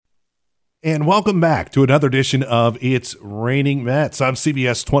And welcome back to another edition of It's Raining Mets. I'm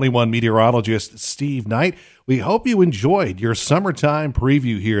CBS 21 meteorologist Steve Knight. We hope you enjoyed your summertime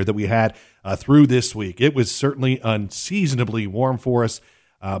preview here that we had through this week. It was certainly unseasonably warm for us.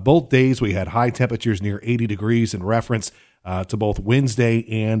 Both days we had high temperatures near 80 degrees in reference to both Wednesday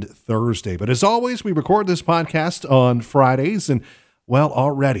and Thursday. But as always, we record this podcast on Fridays, and well,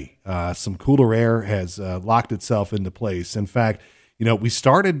 already some cooler air has locked itself into place. In fact, you know, we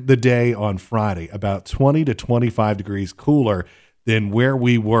started the day on Friday about 20 to 25 degrees cooler than where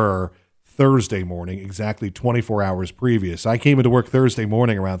we were Thursday morning, exactly 24 hours previous. I came into work Thursday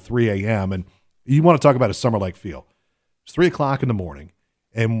morning around 3 a.m., and you want to talk about a summer-like feel. It's 3 o'clock in the morning,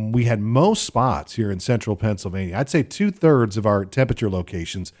 and we had most spots here in central Pennsylvania. I'd say 2/3 of our temperature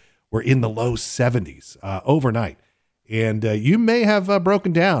locations were in the low 70s overnight. And you may have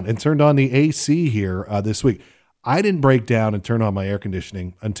broken down and turned on the AC here this week. I didn't break down and turn on my air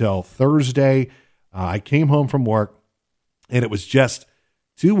conditioning until Thursday. I came home from work, and it was just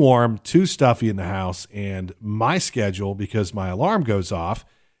too warm, too stuffy in the house. And my schedule, because my alarm goes off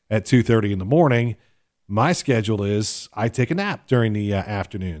at 2:30 in the morning, my schedule is I take a nap during the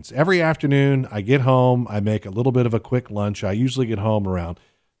afternoons. Every afternoon, I get home. I make a little bit of a quick lunch. I usually get home around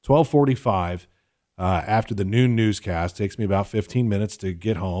 12:45 after the noon newscast. Takes me about 15 minutes to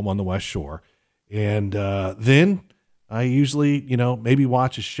get home on the West Shore. And then I usually, maybe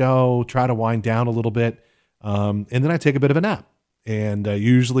watch a show, try to wind down a little bit, and then I take a bat of a nap. And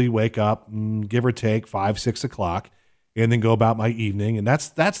usually wake up, give or take 5, 6 o'clock, and then go about my evening. And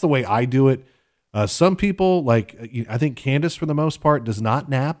that's the way I do it. Some people, I think Candace, for the most part, does not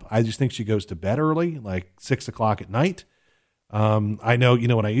nap. I just think she goes to bed early, like 6 o'clock at night. I know,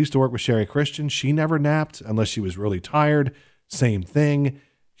 when I used to work with Sherry Christian, she never napped unless she was really tired. Same thing.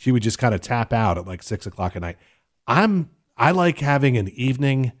 She would just kind of tap out at like 6 o'clock at night. I like having an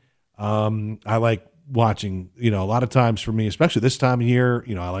evening. I like watching, a lot of times for me, especially this time of year,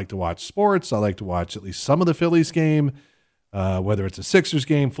 I like to watch sports. I like to watch at least some of the Phillies game, whether it's a Sixers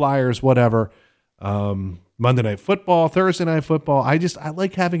game, Flyers, whatever. Monday Night Football, Thursday Night Football. I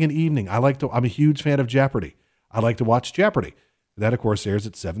like having an evening. I'm a huge fan of Jeopardy. I like to watch Jeopardy. That, of course, airs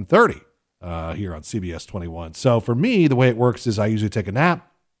at 7:30 here on CBS 21. So for me, the way it works is I usually take a nap.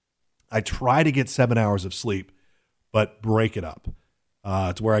 I try to get 7 hours of sleep, but break it up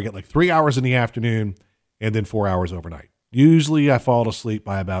to where I get like 3 hours in the afternoon and then 4 hours overnight. Usually I fall asleep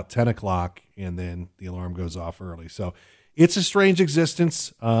by about 10 o'clock and then the alarm goes off early. So it's a strange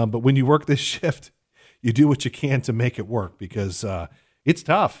existence, but when you work this shift, you do what you can to make it work because it's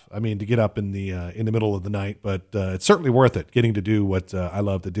tough. I mean, to get up in the middle of the night, but it's certainly worth it getting to do what I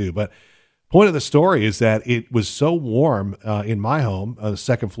love to do. But point of the story is that it was so warm in my home, the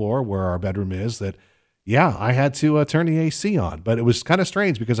second floor where our bedroom is, that, I had to turn the AC on. But it was kind of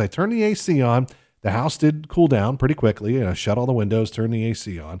strange because I turned the AC on. The house did cool down pretty quickly, and I shut all the windows, turned the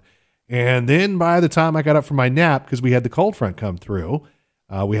AC on. And then by the time I got up from my nap, because we had the cold front come through,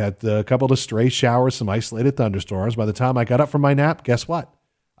 we had a couple of stray showers, some isolated thunderstorms. By the time I got up from my nap, guess what?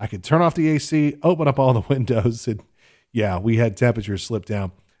 I could turn off the AC, open up all the windows, and we had temperatures slip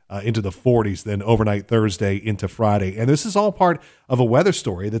down into the 40s then overnight Thursday into Friday. And this is all part of a weather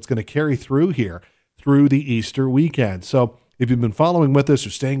story that's going to carry through here through the Easter weekend. So if you've been following with us or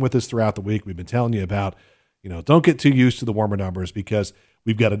staying with us throughout the week, we've been telling you about, don't get too used to the warmer numbers because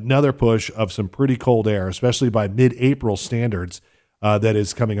we've got another push of some pretty cold air, especially by mid-April standards, that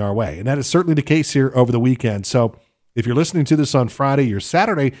is coming our way. And that is certainly the case here over the weekend. So if you're listening to this on Friday, your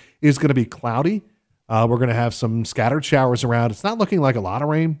Saturday is going to be cloudy. We're going to have some scattered showers around. It's not looking like a lot of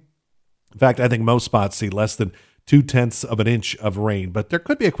rain. In fact, I think most spots see less than 0.2 of an inch of rain, but there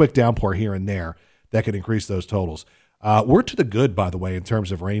could be a quick downpour here and there that could increase those totals. We're to the good, by the way, in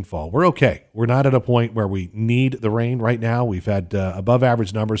terms of rainfall. We're okay. We're not at a point where we need the rain right now. We've had above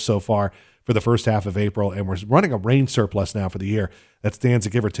average numbers so far for the first half of April, and we're running a rain surplus now for the year that stands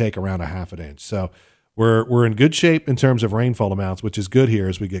at give or take around a half an inch. So we're in good shape in terms of rainfall amounts, which is good here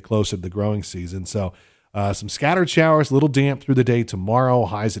as we get closer to the growing season. So some scattered showers, a little damp through the day tomorrow,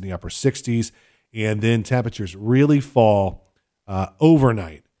 highs in the upper 60s, and then temperatures really fall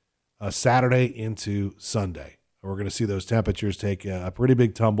overnight, Saturday into Sunday. We're going to see those temperatures take a pretty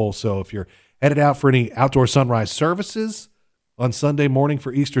big tumble. So if you're headed out for any outdoor sunrise services on Sunday morning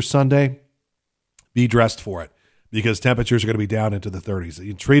for Easter Sunday, be dressed for it because temperatures are going to be down into the 30s.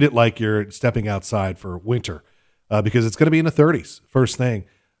 You treat it like you're stepping outside for winter because it's going to be in the 30s first thing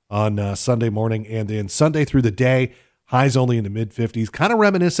on Sunday morning, and then Sunday through the day, highs only in the mid-50s, kind of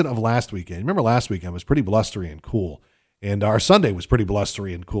reminiscent of last weekend. Remember last weekend was pretty blustery and cool, And our Sunday was pretty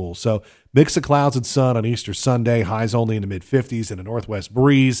blustery and cool. So mix of clouds and sun on Easter Sunday, highs only in the mid-50s and a northwest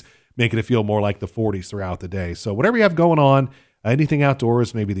breeze, making it feel more like the 40s throughout the day. So whatever you have going on, anything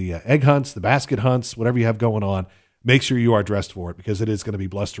outdoors, maybe the egg hunts, the basket hunts, whatever you have going on, make sure you are dressed for it because it is going to be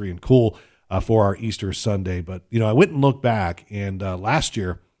blustery and cool for our Easter Sunday. But, I went and looked back, and last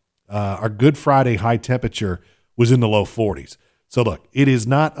year, our Good Friday high temperature was in the low 40s. So look, it is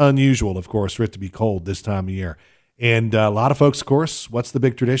not unusual, of course, for it to be cold this time of year. And a lot of folks, of course, what's the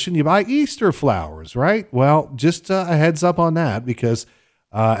big tradition? You buy Easter flowers, right? Well, just a heads up on that because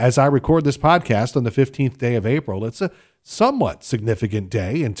as I record this podcast on the 15th day of April, it's a somewhat significant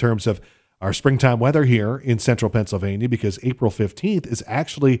day in terms of our springtime weather here in central Pennsylvania because April 15th is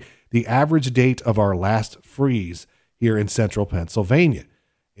actually the average date of our last freeze here in central Pennsylvania.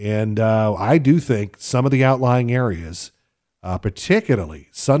 And I do think some of the outlying areas, particularly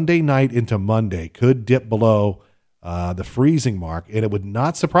Sunday night into Monday, could dip below the freezing mark. And it would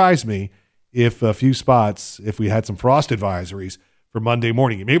not surprise me if a few spots, if we had some frost advisories for Monday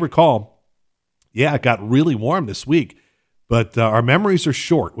morning. You may recall, it got really warm this week, but our memories are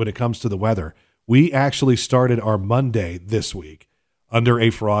short when it comes to the weather. We actually started our Monday this week under a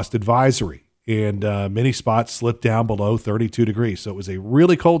frost advisory, and many spots slipped down below 32 degrees. So it was a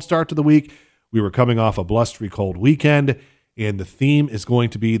really cold start to the week. We were coming off a blustery cold weekend, and the theme is going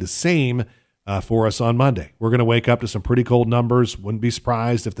to be the same for us on Monday. We're going to wake up to some pretty cold numbers. Wouldn't be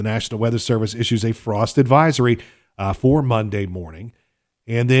surprised if the National Weather Service issues a frost advisory for Monday morning.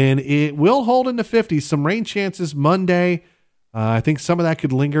 And then it will hold in the 50s. Some rain chances Monday. I think some of that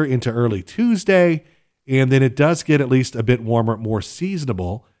could linger into early Tuesday. And then it does get at least a bit warmer, more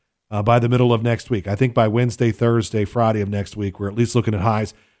seasonable by the middle of next week. I think by Wednesday, Thursday, Friday of next week, we're at least looking at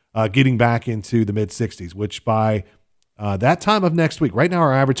highs getting back into the mid-60s, which by that time of next week, right now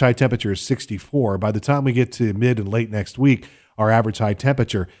our average high temperature is 64. By the time we get to mid and late next week, our average high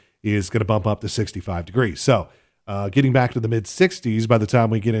temperature is going to bump up to 65 degrees. So getting back to the mid-60s by the time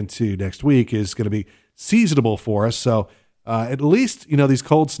we get into next week is going to be seasonable for us. So at least, these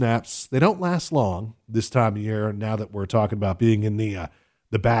cold snaps, they don't last long this time of year now that we're talking about being in the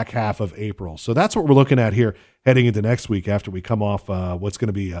back half of April. So that's what we're looking at here heading into next week after we come off what's going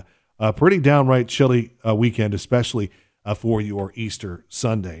to be a pretty downright chilly weekend, especially for your Easter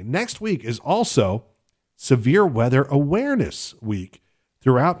Sunday. Next week is also Severe Weather Awareness Week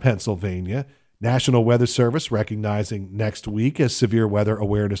throughout Pennsylvania. National Weather Service recognizing next week as Severe Weather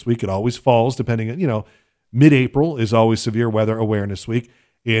Awareness Week. It always falls depending on, mid-April is always Severe Weather Awareness Week.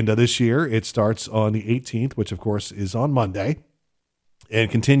 And this year it starts on the 18th, which of course is on Monday,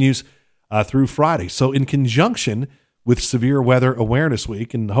 and continues through Friday. So in conjunction with Severe Weather Awareness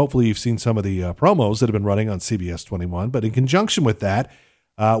Week, and hopefully you've seen some of the promos that have been running on CBS 21, but in conjunction with that,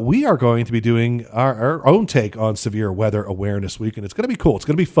 we are going to be doing our own take on Severe Weather Awareness Week, and it's going to be cool. It's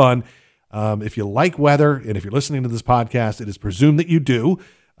going to be fun. If you like weather, and if you're listening to this podcast, it is presumed that you do,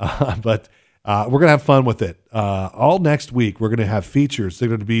 but we're going to have fun with it. All next week, we're going to have features that are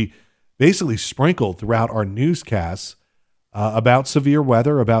going to be basically sprinkled throughout our newscasts about severe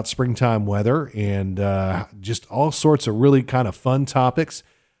weather, about springtime weather, and just all sorts of really kind of fun topics.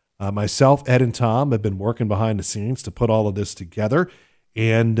 Myself, Ed, and Tom have been working behind the scenes to put all of this together,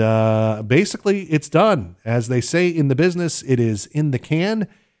 and basically it's done. As they say in the business, it is in the can,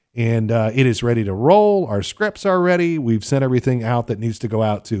 and it is ready to roll. Our scripts are ready. We've sent everything out that needs to go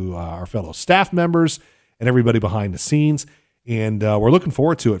out to our fellow staff members and everybody behind the scenes, and we're looking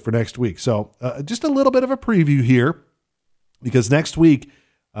forward to it for next week. So just a little bit of a preview here, because next week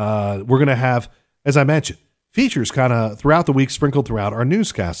we're going to have, as I mentioned, features kind of throughout the week sprinkled throughout our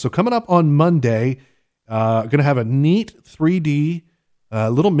newscast. So coming up on Monday, going to have a neat 3D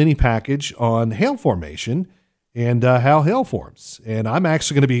little mini package on hail formation and how hail forms. And I'm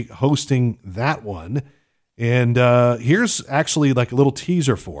actually going to be hosting that one. And here's actually like a little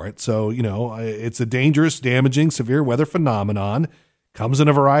teaser for it. So, it's a dangerous, damaging, severe weather phenomenon. Comes in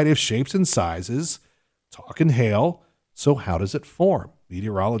a variety of shapes and sizes. Talking hail. So how does it form?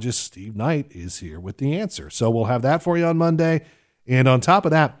 Meteorologist Steve Knight is here with the answer. So we'll have that for you on Monday. And on top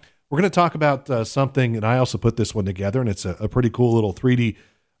of that, we're going to talk about something, and I also put this one together, and it's a pretty cool little 3D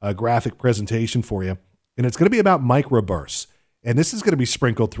graphic presentation for you. And it's going to be about microbursts. And this is going to be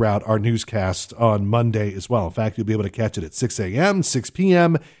sprinkled throughout our newscast on Monday as well. In fact, you'll be able to catch it at 6 a.m., 6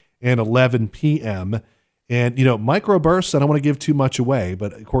 p.m., and 11 p.m. And, microbursts, I don't want to give too much away,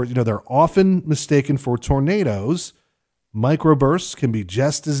 but of course, they're often mistaken for tornadoes. Microbursts can be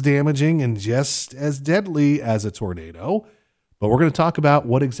just as damaging and just as deadly as a tornado, but we're going to talk about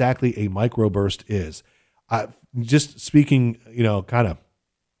what exactly a microburst is. Just speaking, kind of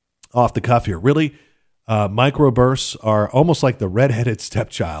off the cuff here, really, Microbursts are almost like the redheaded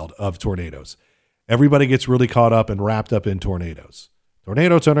stepchild of tornadoes. Everybody gets really caught up and wrapped up in tornadoes.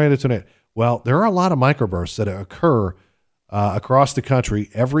 Tornado. Well, there are a lot of microbursts that occur across the country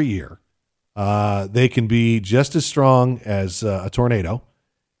every year. They can be just as strong as a tornado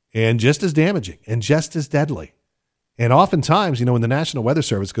and just as damaging and just as deadly. And oftentimes, when the National Weather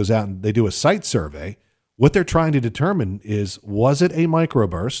Service goes out and they do a site survey, what they're trying to determine is, was it a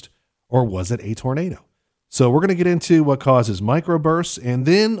microburst or was it a tornado? So we're going to get into what causes microbursts. And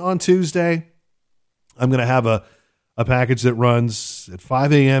then on Tuesday, I'm going to have a package that runs at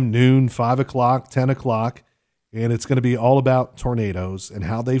 5 a.m., noon, 5 o'clock, 10 o'clock. And it's going to be all about tornadoes and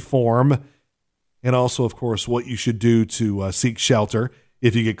how they form. And also, of course, what you should do to seek shelter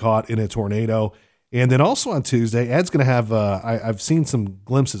if you get caught in a tornado. And then also on Tuesday, Ed's going to have, I've seen some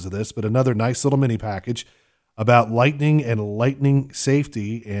glimpses of this, but another nice little mini package about lightning and lightning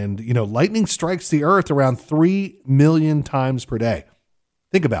safety. And, lightning strikes the earth around 3 million times per day.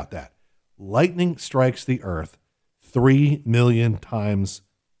 Think about that. Lightning strikes the earth 3 million times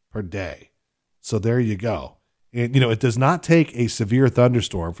per day. So there you go. And, it does not take a severe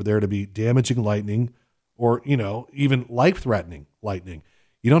thunderstorm for there to be damaging lightning or, even life-threatening lightning.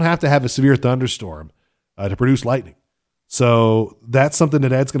 You don't have to have a severe thunderstorm to produce lightning. So that's something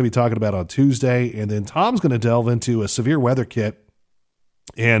that Ed's going to be talking about on Tuesday. And then Tom's going to delve into a severe weather kit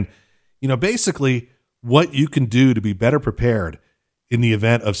and, basically what you can do to be better prepared in the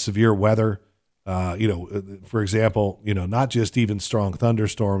event of severe weather. For example, not just even strong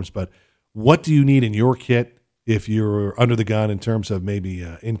thunderstorms, but what do you need in your kit if you're under the gun in terms of maybe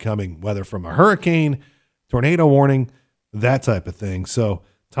incoming weather from a hurricane, tornado warning, that type of thing. So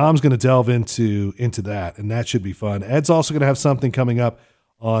Tom's going to delve into that, and that should be fun. Ed's also going to have something coming up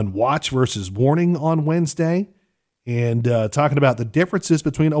on watch versus warning on Wednesday, and talking about the differences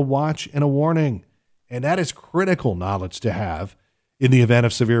between a watch and a warning. And that is critical knowledge to have in the event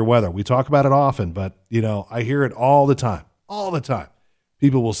of severe weather. We talk about it often, but, I hear it all the time.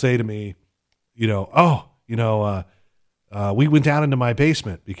 People will say to me, we went down into my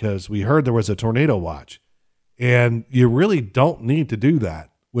basement because we heard there was a tornado watch. And you really don't need to do that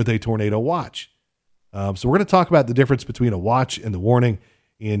with a tornado watch. So we're going to talk about the difference between a watch and the warning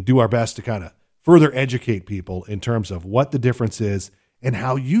and do our best to kind of further educate people in terms of what the difference is and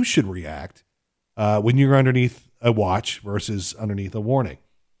how you should react when you're underneath a watch versus underneath a warning.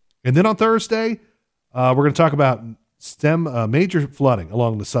 And then on Thursday, we're going to talk about major flooding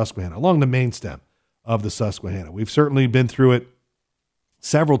along the Susquehanna, along the main stem of the Susquehanna. We've certainly been through it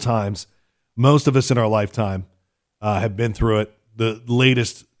several times. Most of us in our lifetime have been through it. The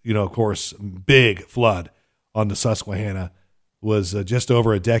latest, of course, big flood on the Susquehanna was just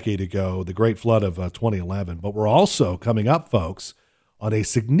over a decade ago, the Great Flood of 2011. But we're also coming up, folks, on a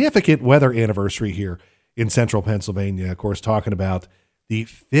significant weather anniversary here in central Pennsylvania. Of course, talking about the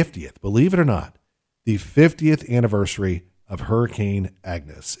 50th, believe it or not, the 50th anniversary of Hurricane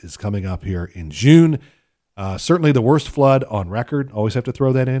Agnes is coming up here in June. Certainly the worst flood on record. Always have to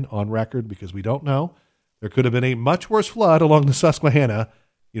throw that in on record because we don't know. There could have been a much worse flood along the Susquehanna,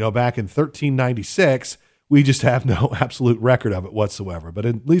 back in 1396. We just have no absolute record of it whatsoever. But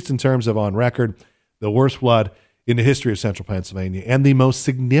at least in terms of on record, the worst flood in the history of central Pennsylvania and the most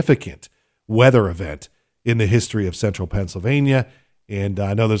significant weather event in the history of central Pennsylvania. And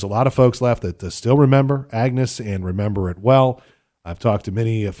I know there's a lot of folks left that still remember Agnes and remember it well. I've talked to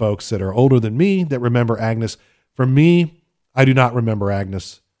many folks that are older than me that remember Agnes. For me, I do not remember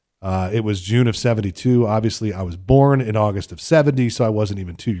Agnes. It was June of 72. Obviously, I was born in August of 70, so I wasn't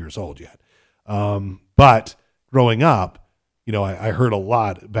even 2 years old yet. But growing up, I heard a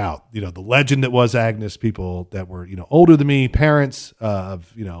lot about, the legend that was Agnes, people that were, older than me, parents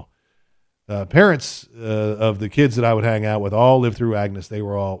of the kids that I would hang out with all lived through Agnes. They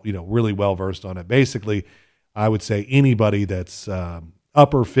were all, really well-versed on it. Basically, I would say anybody that's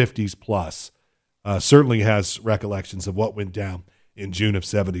upper 50s plus certainly has recollections of what went down in June of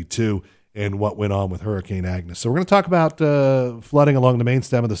 72 and what went on with Hurricane Agnes. So we're going to talk about flooding along the main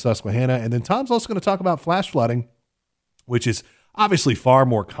stem of the Susquehanna, and then Tom's also going to talk about flash flooding, which is obviously far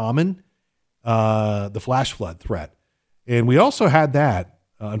more common, the flash flood threat. And we also had that,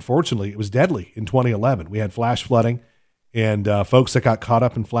 unfortunately, it was deadly in 2011. We had flash flooding and folks that got caught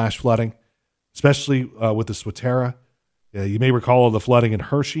up in flash flooding, especially with the Swatara. You may recall the flooding in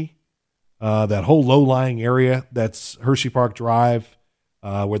Hershey, that whole low-lying area that's Hershey Park Drive,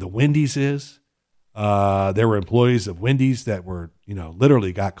 where the Wendy's is. There were employees of Wendy's that were,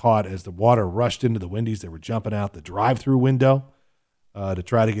 literally got caught as the water rushed into the Wendy's. They were jumping out the drive-through window to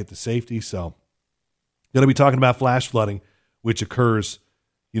try to get to safety. So going to be talking about flash flooding, which occurs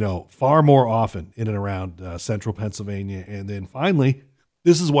far more often in and around central Pennsylvania. And then finally,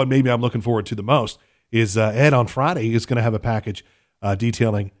 this is what maybe I'm looking forward to the most, is Ed on Friday is going to have a package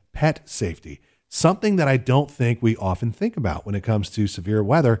detailing pet safety, something that I don't think we often think about when it comes to severe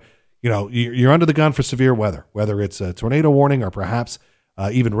weather. You're under the gun for severe weather, whether it's a tornado warning or perhaps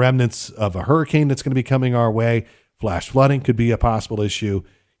even remnants of a hurricane that's going to be coming our way. Flash flooding could be a possible issue.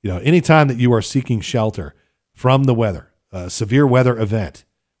 Anytime that you are seeking shelter from the weather, a severe weather event,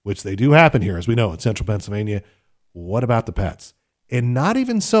 which they do happen here, as we know, in central Pennsylvania, what about the pets? And not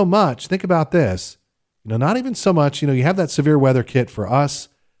even so much, think about this, not even so much, you have that severe weather kit for us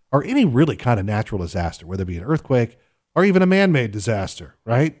or any really kind of natural disaster, whether it be an earthquake or even a man-made disaster,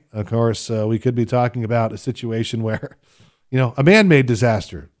 right? Of course, we could be talking about a situation where, a man-made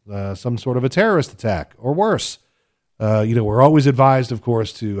disaster, some sort of a terrorist attack or worse. We're always advised, of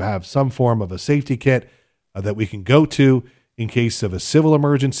course, to have some form of a safety kit that we can go to in case of a civil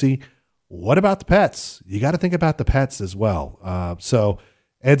emergency. What about the pets? You got to think about the pets as well. So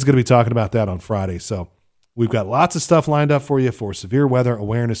Ed's going to be talking about that on Friday. So we've got lots of stuff lined up for you for Severe Weather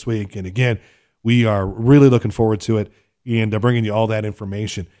Awareness Week. And again, we are really looking forward to it and bringing you all that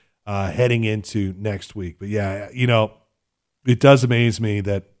information heading into next week. But yeah, it does amaze me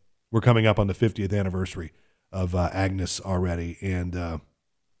that we're coming up on the 50th anniversary of Agnes already. And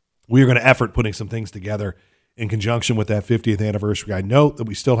we are going to effort putting some things together in conjunction with that 50th anniversary. I note that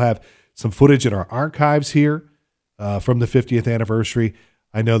we still have some footage in our archives here from the 50th anniversary.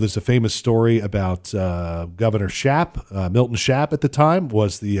 I know there's a famous story about Governor Shapp. Milton Shapp at the time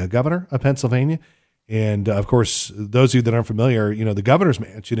was the governor of Pennsylvania. And of course, those of you that aren't familiar, the governor's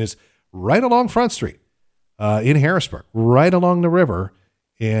mansion is right along Front Street in Harrisburg, right along the river.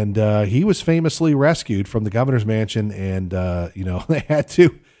 And he was famously rescued from the governor's mansion. And, they had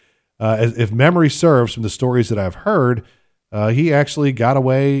to, if memory serves from the stories that I've heard, he actually got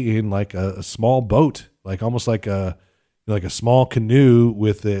away in like a small boat, like almost like a small canoe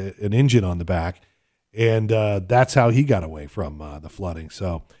with an engine on the back. And that's how he got away from the flooding.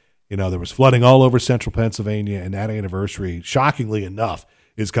 So, there was flooding all over central Pennsylvania, and that anniversary, shockingly enough,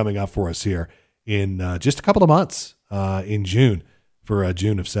 is coming up for us here in just a couple of months in June for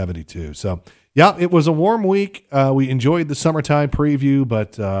June of 72. So, yeah, it was a warm week. We enjoyed the summertime preview,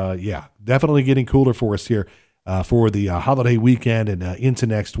 but definitely getting cooler for us here for the holiday weekend and into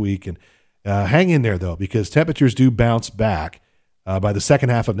next week. And hang in there, though, because temperatures do bounce back by the second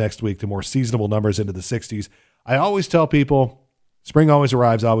half of next week to more seasonable numbers into the 60s. I always tell people spring always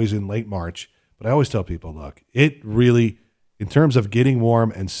arrives always in late March, but I always tell people, look, it really, in terms of getting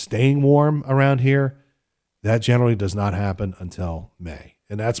warm and staying warm around here, that generally does not happen until May.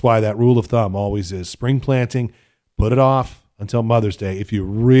 And that's why that rule of thumb always is spring planting, put it off until Mother's Day if you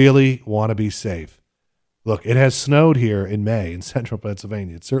really want to be safe. Look, it has snowed here in May in central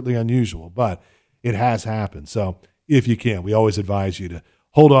Pennsylvania. It's certainly unusual, but it has happened. So if you can, we always advise you to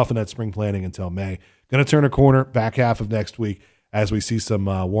hold off on that spring planting until May. Going to turn a corner back half of next week as we see some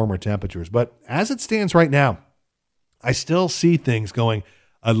warmer temperatures. But as it stands right now, I still see things going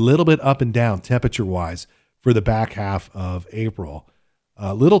a little bit up and down temperature-wise for the back half of April.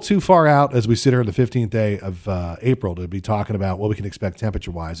 A little too far out as we sit here on the 15th day of April to be talking about what we can expect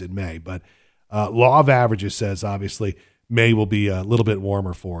temperature-wise in May. But law of averages says, obviously, May will be a little bit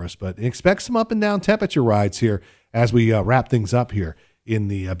warmer for us. But expect some up and down temperature rides here as we wrap things up here in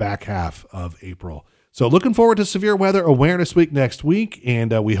the back half of April. So looking forward to Severe Weather Awareness Week next week,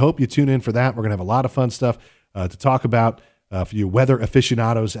 and we hope you tune in for that. We're going to have a lot of fun stuff to talk about for you weather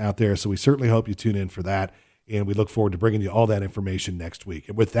aficionados out there, so we certainly hope you tune in for that, and we look forward to bringing you all that information next week.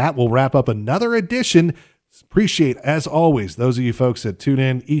 And with that, we'll wrap up another edition. Appreciate, as always, those of you folks that tune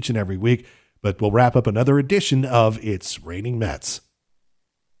in each and every week, but we'll wrap up another edition of It's Raining Mets.